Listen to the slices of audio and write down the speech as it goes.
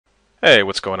Hey,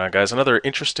 what's going on, guys? Another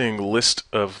interesting list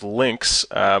of links.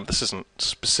 This isn't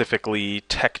specifically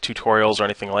tech tutorials or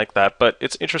anything like that, but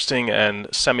it's interesting and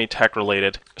semi-tech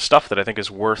related stuff that I think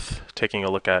is worth taking a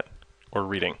look at or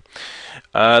reading.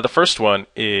 The first one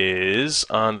is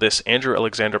on this Andrew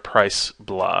Alexander Price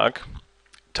blog,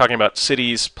 talking about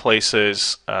cities,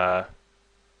 places,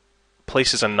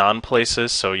 places and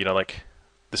non-places. So, like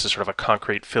this is sort of a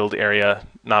concrete filled area,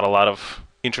 not a lot of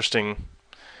interesting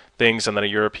things, and then a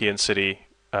European city,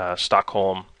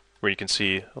 Stockholm, where you can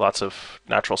see lots of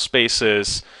natural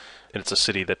spaces, and it's a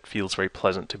city that feels very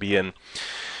pleasant to be in.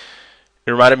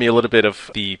 It reminded me a little bit of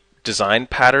the design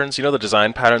patterns. The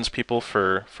design patterns people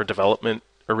for development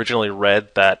originally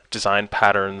read that design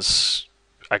patterns,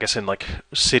 I guess, in like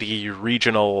city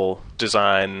regional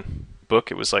design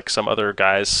book. It was like some other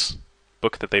guy's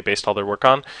book that they based all their work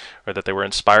on, or that they were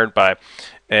inspired by.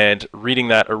 And reading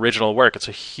that original work, it's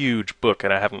a huge book,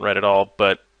 and I haven't read it all,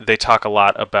 but they talk a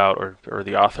lot about, or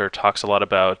the author talks a lot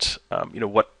about,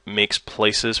 what makes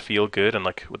places feel good and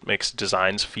like what makes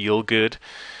designs feel good.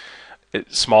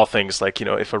 Small things like,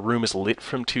 if a room is lit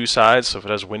from two sides, so if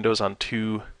it has windows on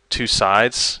two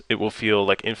sides, it will feel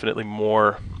like infinitely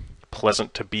more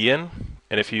pleasant to be in.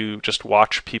 And if you just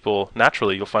watch people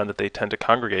naturally, you'll find that they tend to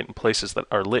congregate in places that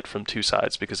are lit from two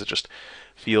sides because it just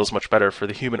feels much better for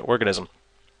the human organism.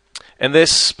 And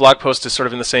this blog post is sort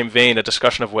of in the same vein, a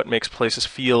discussion of what makes places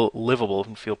feel livable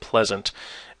and feel pleasant,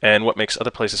 and what makes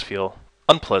other places feel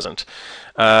unpleasant.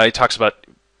 He talks about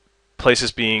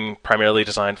places being primarily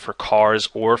designed for cars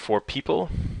or for people,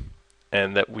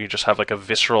 and that we just have like a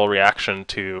visceral reaction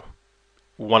to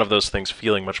one of those things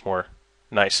feeling much more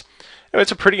nice.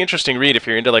 It's a pretty interesting read if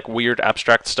you're into like weird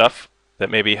abstract stuff that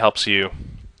maybe helps you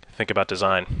think about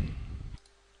design.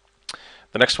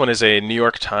 The next one is a New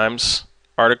York Times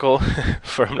article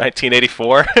from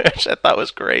 1984, which I thought was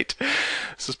great.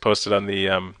 This is posted on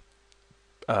the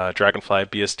Dragonfly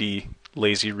BSD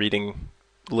lazy reading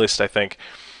list, I think.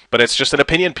 But it's just an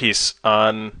opinion piece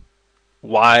on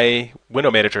why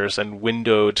window managers and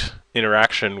windowed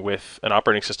interaction with an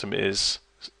operating system is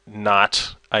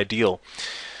not ideal.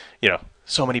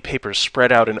 So many papers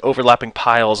spread out in overlapping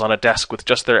piles on a desk with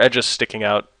just their edges sticking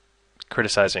out,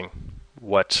 criticizing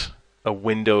what a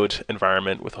windowed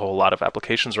environment with a whole lot of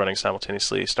applications running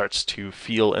simultaneously starts to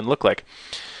feel and look like.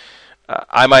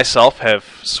 I myself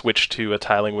have switched to a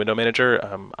tiling window manager,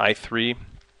 i3.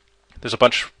 There's a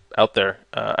bunch out there.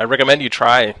 I recommend you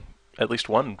try at least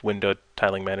one window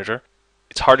tiling manager.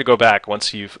 It's hard to go back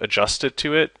once you've adjusted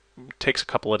to it. It takes a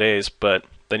couple of days, but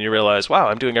then you realize, wow,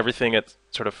 I'm doing everything at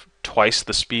sort of twice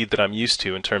the speed that I'm used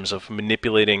to in terms of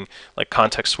manipulating, like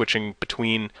context switching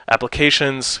between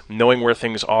applications, knowing where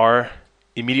things are,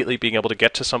 immediately being able to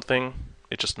get to something.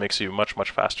 It just makes you much,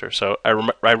 much faster. So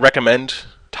I recommend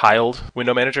tiled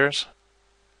window managers.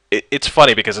 It's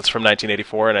funny because it's from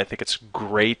 1984, and I think it's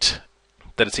great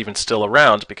that it's even still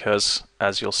around because,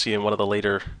 as you'll see in one of the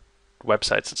later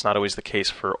websites, it's not always the case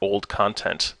for old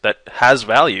content that has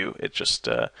value. It just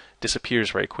disappears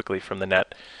very quickly from the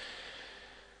net.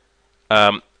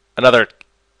 Another,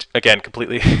 again,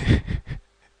 completely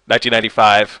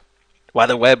 1995, why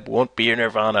the web won't be your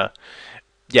nirvana.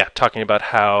 Yeah, talking about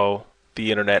how the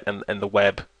internet and the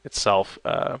web itself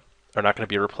are not going to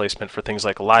be a replacement for things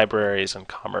like libraries and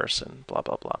commerce and blah,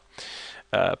 blah,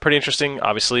 blah. Pretty interesting.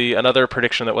 Obviously, another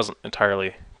prediction that wasn't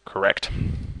entirely correct.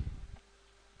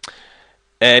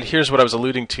 And here's what I was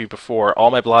alluding to before.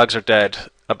 All my blogs are dead,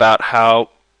 about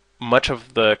how much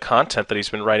of the content that he's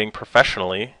been writing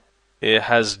professionally, it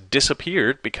has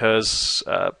disappeared because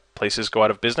places go out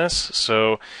of business.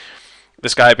 So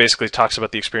this guy basically talks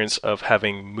about the experience of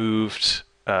having moved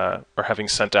or having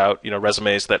sent out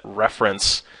resumes that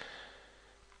reference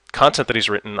content that he's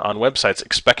written on websites,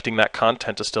 expecting that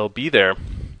content to still be there.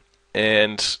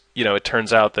 And it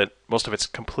turns out that most of it's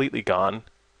completely gone,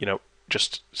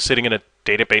 just sitting in a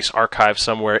database archive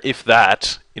somewhere, if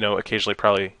that, occasionally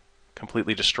probably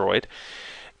completely destroyed.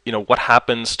 What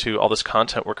happens to all this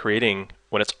content we're creating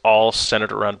when it's all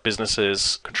centered around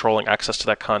businesses controlling access to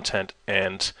that content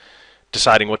and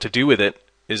deciding what to do with it,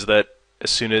 is that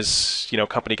as soon as a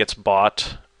company gets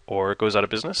bought or goes out of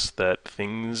business, that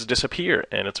things disappear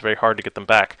and it's very hard to get them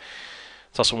back.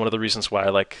 It's also one of the reasons why I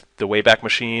like the Wayback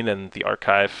Machine and the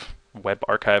web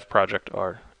archive project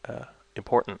are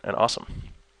important and awesome.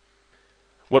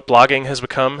 What blogging has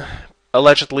become.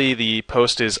 Allegedly, the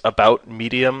post is about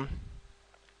Medium,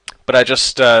 but I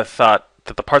just thought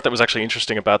that the part that was actually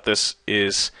interesting about this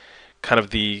is kind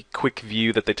of the quick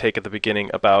view that they take at the beginning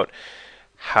about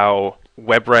how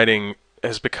web writing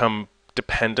has become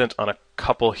dependent on a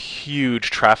couple huge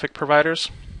traffic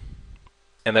providers.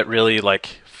 and that really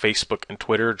like Facebook and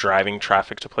Twitter driving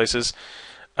traffic to places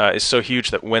is so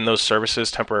huge that when those services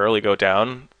temporarily go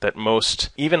down, that most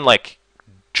even like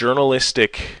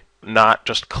journalistic, not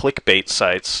just clickbait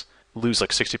sites lose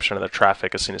like 60% of their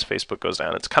traffic as soon as Facebook goes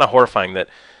down. It's kind of horrifying that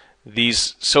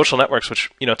these social networks, which,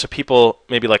 you know, to people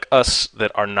maybe like us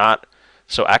that are not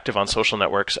so active on social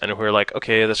networks and who are like,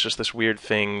 okay, that's just this weird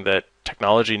thing that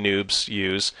technology noobs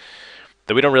use,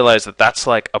 that we don't realize that that's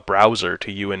like a browser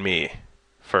to you and me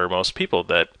for most people,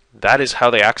 that is how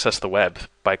they access the web,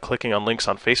 by clicking on links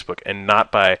on Facebook and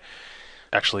not by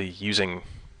actually using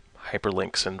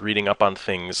hyperlinks and reading up on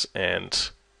things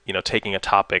and, you know, taking a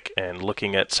topic and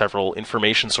looking at several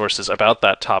information sources about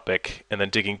that topic and then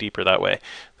digging deeper that way.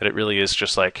 That it really is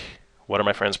just like, what are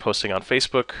my friends posting on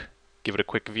Facebook? Give it a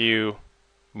quick view,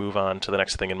 move on to the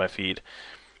next thing in my feed.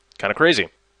 Kind of crazy.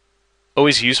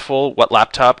 Always useful. What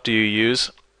laptop do you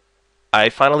use? I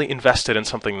finally invested in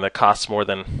something that costs more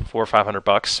than $400 or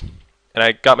 $500, and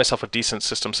I got myself a decent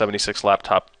System 76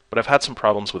 laptop, but I've had some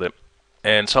problems with it.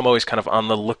 And so I'm always kind of on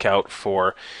the lookout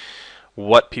for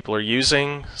what people are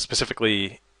using.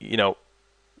 Specifically, you know,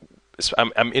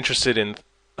 I'm interested in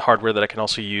hardware that I can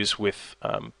also use with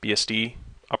BSD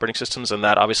operating systems, and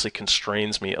that obviously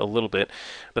constrains me a little bit.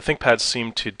 The ThinkPads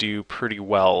seem to do pretty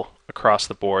well across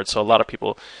the board, so a lot of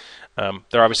people,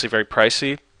 they're obviously very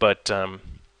pricey, but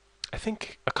I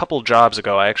think a couple jobs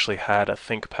ago I actually had a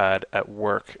ThinkPad at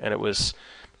work, and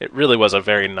it really was a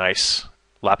very nice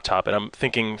laptop, and I'm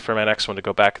thinking for my next one to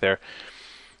go back there.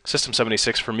 System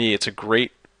 76 for me, it's a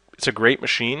great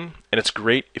machine, and it's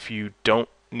great if you don't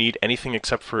need anything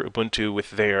except for Ubuntu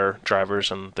with their drivers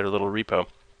and their little repo.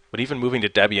 But even moving to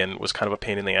Debian was kind of a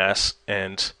pain in the ass,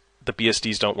 and the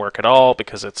BSDs don't work at all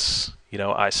because it's, you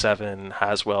know, i7,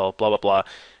 Haswell, blah, blah, blah.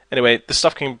 Anyway, this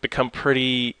stuff can become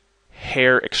pretty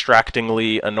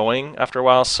hair-extractingly annoying after a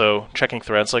while, so checking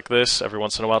threads like this every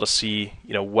once in a while to see,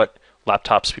 you know, what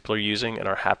laptops people are using and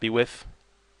are happy with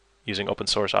using open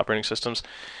source operating systems,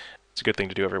 it's a good thing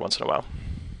to do every once in a while.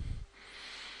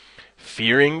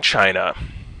 Fearing China.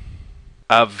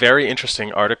 A very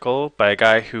interesting article by a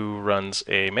guy who runs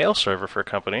a mail server for a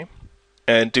company,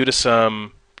 and due to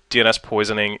some DNS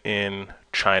poisoning in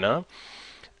China,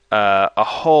 a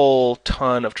whole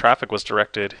ton of traffic was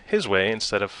directed his way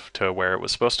instead of to where it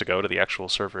was supposed to go, to the actual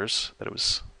servers that it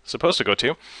was supposed to go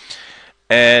to.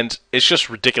 And it's just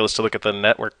ridiculous to look at the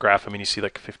network graph. I mean, you see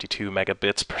like 52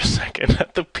 megabits per second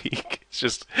at the peak. It's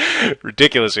just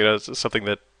ridiculous. You know, it's something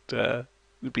that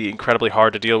would be incredibly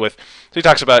hard to deal with. So he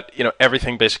talks about, you know,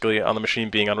 everything basically on the machine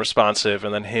being unresponsive,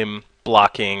 and then him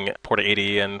blocking port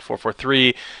 80 and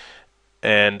 443,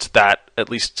 and that at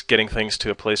least getting things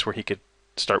to a place where he could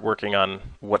start working on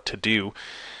what to do.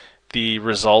 The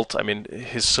result, I mean,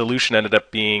 his solution ended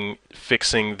up being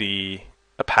fixing the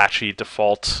Apache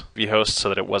default vhost so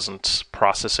that it wasn't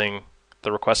processing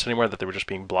the requests anymore, that they were just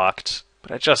being blocked.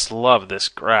 But I just love this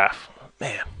graph.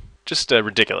 Man, just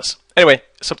ridiculous. Anyway,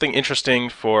 something interesting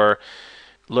for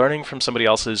learning from somebody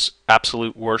else's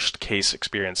absolute worst case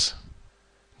experience.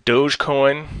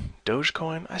 Dogecoin?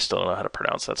 I still don't know how to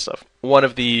pronounce that stuff. One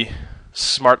of the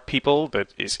smart people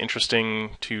that is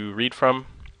interesting to read from,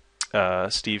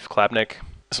 Steve Klabnik.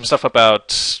 Some stuff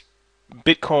about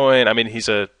Bitcoin. I mean, he's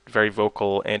a very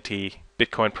vocal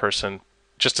anti-Bitcoin person,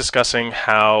 just discussing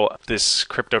how this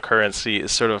cryptocurrency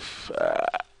is sort of,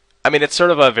 I mean, it's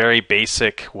sort of a very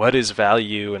basic, what is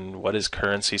value and what is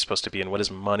currency supposed to be and what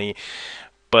is money.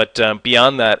 But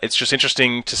beyond that, it's just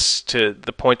interesting to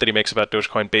the point that he makes about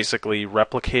Dogecoin basically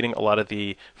replicating a lot of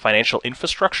the financial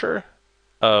infrastructure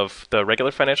of the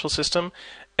regular financial system,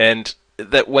 and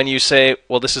that when you say,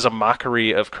 well, this is a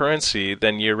mockery of currency,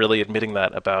 then you're really admitting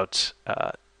that about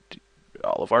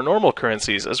all of our normal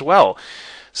currencies as well.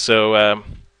 So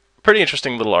pretty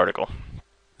interesting little article.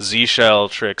 Z-Shell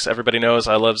tricks. Everybody knows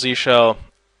I love Z-Shell.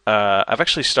 I've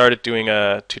actually started doing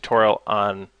a tutorial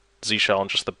on Z-Shell and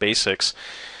just the basics.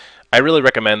 I really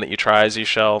recommend that you try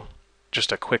Z-Shell.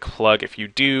 Just a quick plug, if you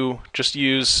do,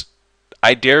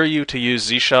 I dare you to use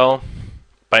Z-Shell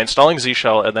by installing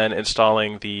Z-Shell and then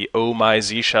installing the Oh My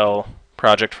Z-Shell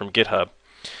project from GitHub.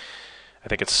 I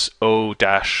think it's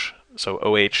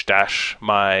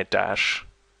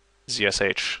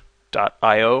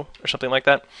oh-my-zsh.io or something like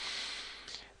that.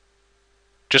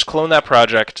 Just clone that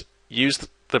project, use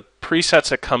the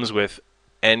presets it comes with,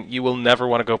 and you will never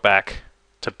want to go back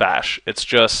to Bash. It's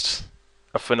just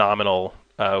a phenomenal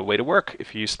way to work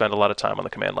if you spend a lot of time on the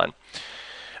command line.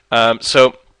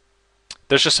 So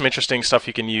there's just some interesting stuff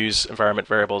you can use, environment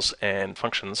variables and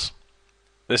functions.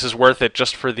 This is worth it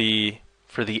just for the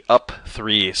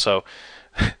up3. So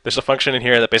there's a function in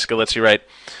here that basically lets you write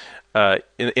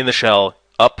in the shell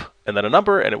up and then a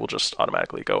number, and it will just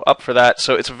automatically go up for that.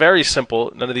 So it's very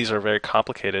simple. None of these are very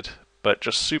complicated, but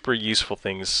just super useful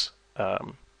things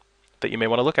that you may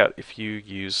want to look at if you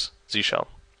use Z Shell.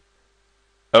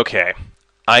 Okay,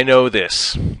 I know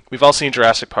this. We've all seen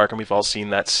Jurassic Park, and we've all seen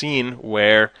that scene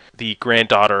where the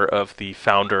granddaughter of the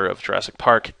founder of Jurassic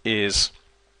Park is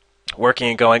working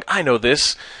and going, I know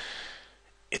this.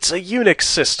 It's a Unix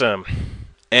system.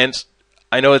 And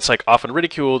I know it's like often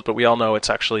ridiculed, but we all know it's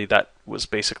actually, that was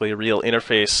basically a real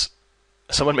interface.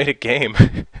 Someone made a game.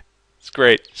 It's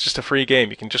great. It's just a free game.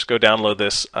 You can just go download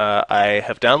this. I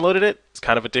have downloaded it. It's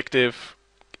kind of addictive.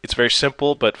 It's very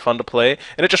simple but fun to play,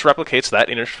 and it just replicates that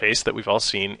interface that we've all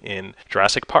seen in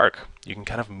Jurassic Park. You can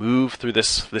kind of move through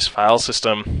this file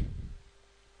system.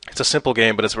 It's a simple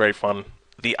game, but it's very fun.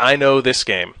 The I Know This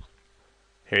game.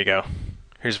 Here you go.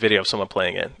 Here's a video of someone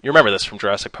playing it. You remember this from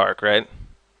Jurassic Park, right?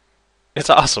 It's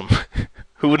awesome.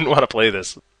 Who wouldn't want to play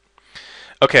this?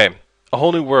 Okay, A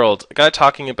Whole New World. A guy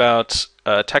talking about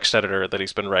a text editor that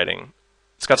he's been writing.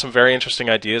 It's got some very interesting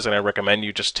ideas, and I recommend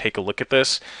you just take a look at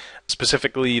this.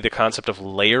 Specifically, the concept of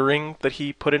layering that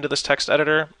he put into this text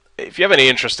editor. If you have any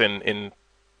interest in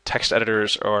text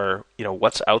editors or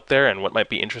what's out there and what might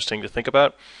be interesting to think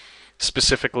about,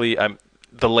 specifically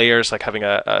the layers, like having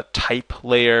a type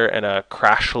layer and a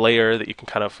crash layer that you can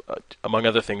kind of, among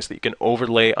other things, that you can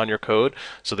overlay on your code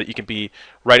so that you can be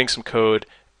writing some code,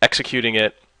 executing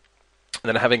it, and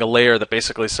then having a layer that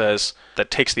basically says, that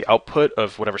takes the output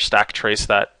of whatever stack trace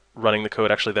that running the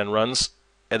code actually then runs,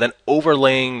 and then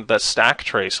overlaying the stack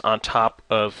trace on top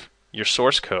of your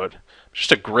source code.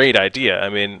 Just a great idea. I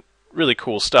mean, really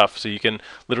cool stuff. So you can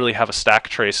literally have a stack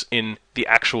trace in the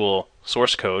actual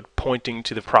source code pointing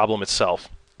to the problem itself.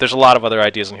 There's a lot of other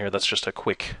ideas in here. That's just a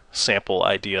quick sample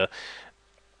idea.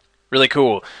 Really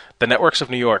cool. The networks of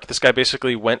New York. This guy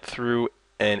basically went through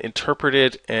and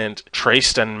interpreted and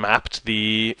traced and mapped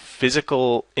the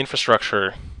physical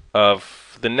infrastructure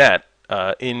of the net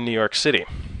in New York City.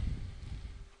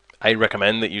 I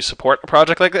recommend that you support a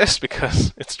project like this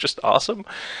because it's just awesome.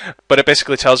 But it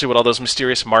basically tells you what all those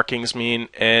mysterious markings mean,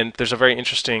 and there's a very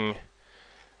interesting,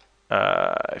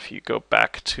 if you go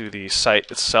back to the site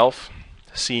itself,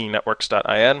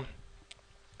 seeingnetworks.in,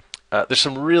 there's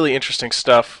some really interesting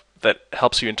stuff that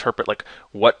helps you interpret like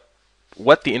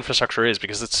what the infrastructure is,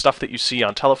 because it's stuff that you see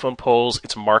on telephone poles,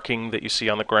 it's marking that you see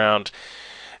on the ground,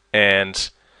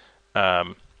 and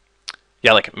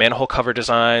like manhole cover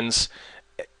designs.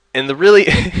 And the really,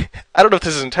 I don't know if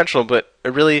this is intentional, but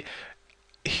a really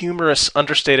humorous,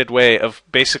 understated way of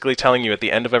basically telling you at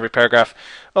the end of every paragraph,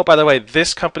 oh, by the way,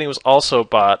 this company was also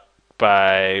bought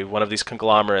by one of these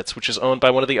conglomerates, which is owned by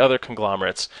one of the other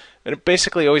conglomerates. And it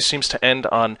basically always seems to end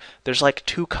on, there's like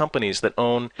two companies that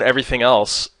own everything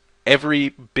else. Every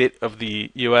bit of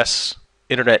the US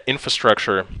internet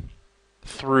infrastructure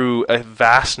through a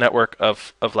vast network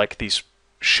of like these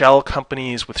shell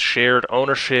companies with shared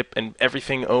ownership and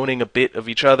everything owning a bit of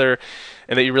each other,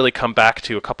 and that you really come back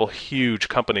to a couple huge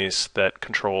companies that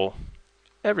control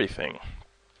everything.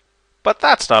 But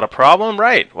that's not a problem,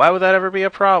 right? Why would that ever be a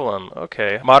problem?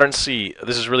 Okay, Modern C.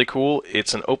 This is really cool.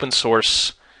 It's an open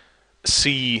source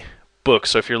C book.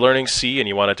 So if you're learning C and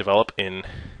you want to develop in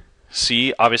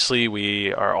C, obviously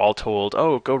we are all told,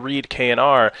 oh, go read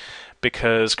K&R,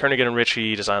 because Kernighan and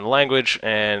Ritchie designed the language,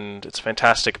 and it's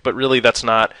fantastic. But really, that's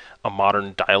not a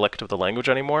modern dialect of the language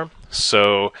anymore.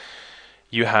 So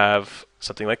you have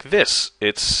something like this.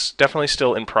 It's definitely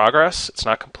still in progress. It's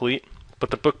not complete. But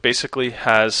the book basically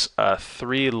has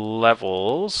 3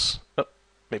 levels. Oh,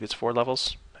 maybe it's 4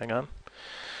 levels. Hang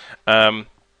on.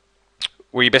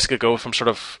 Where you basically go from sort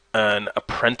of an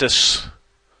apprentice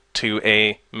to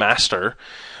a master.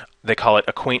 They call it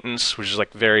acquaintance, which is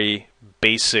like very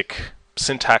basic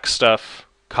syntax stuff.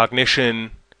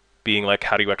 Cognition, being like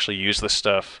how do you actually use this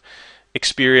stuff.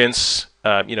 Experience,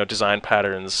 design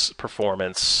patterns,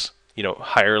 performance,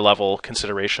 higher level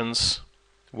considerations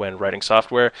when writing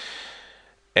software.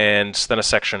 And then a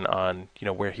section on,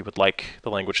 where he would like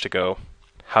the language to go,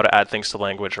 how to add things to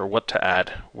language, or what to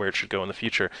add, where it should go in the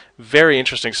future. Very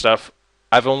interesting stuff.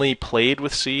 I've only played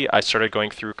with C. I started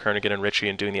going through Kernighan and Ritchie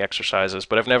and doing the exercises,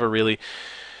 but I never really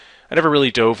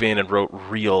dove in and wrote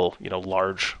real,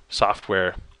 large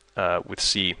software with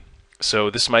C. So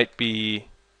this might be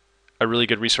a really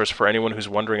good resource for anyone who's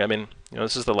wondering. I mean,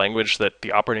 this is the language that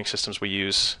the operating systems we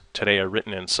use today are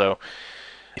written in. So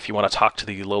if you want to talk to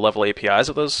the low-level APIs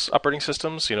of those operating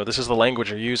systems, this is the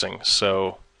language you're using.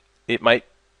 So it might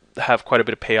have quite a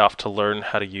bit of payoff to learn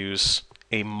how to use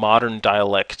a modern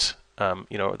dialect,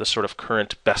 the sort of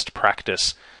current best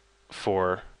practice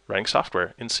for writing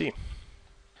software in C.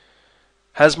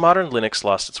 Has modern Linux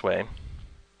lost its way?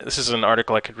 this is an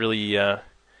article I could really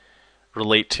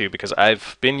relate to because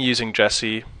I've been using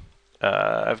Jesse.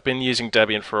 I've been using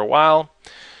Debian for a while.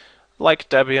 Like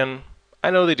Debian,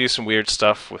 I know they do some weird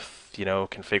stuff with,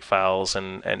 config files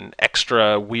and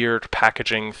extra weird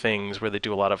packaging things where they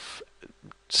do a lot of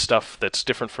stuff that's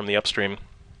different from the upstream.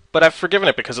 But I've forgiven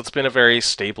it because it's been a very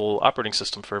stable operating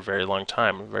system for a very long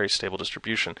time, a very stable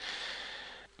distribution.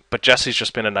 But Jesse's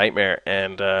just been a nightmare,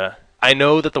 and I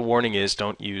know that the warning is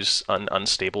don't use an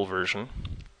unstable version.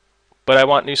 But I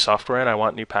want new software, and I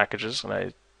want new packages, and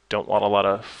I don't want a lot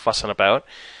of fussing about.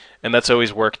 And that's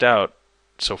always worked out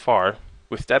so far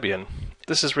with Debian.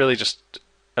 This is really just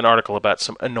an article about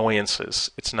some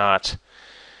annoyances. It's not...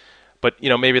 But,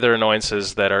 maybe there are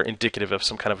annoyances that are indicative of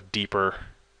some kind of deeper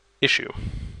issue.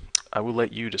 I will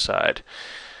let you decide.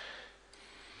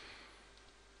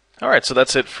 Alright, so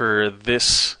that's it for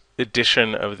this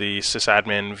edition of the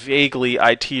Sysadmin, vaguely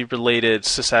IT-related,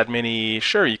 sysadmin-y,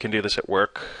 sure, you can do this at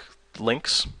work,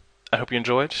 links. I hope you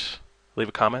enjoyed. Leave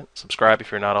a comment, subscribe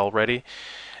if you're not already.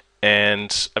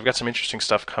 And I've got some interesting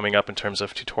stuff coming up in terms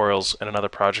of tutorials and another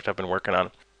project I've been working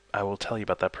on. I will tell you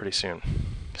about that pretty soon.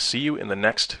 See you in the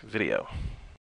next video.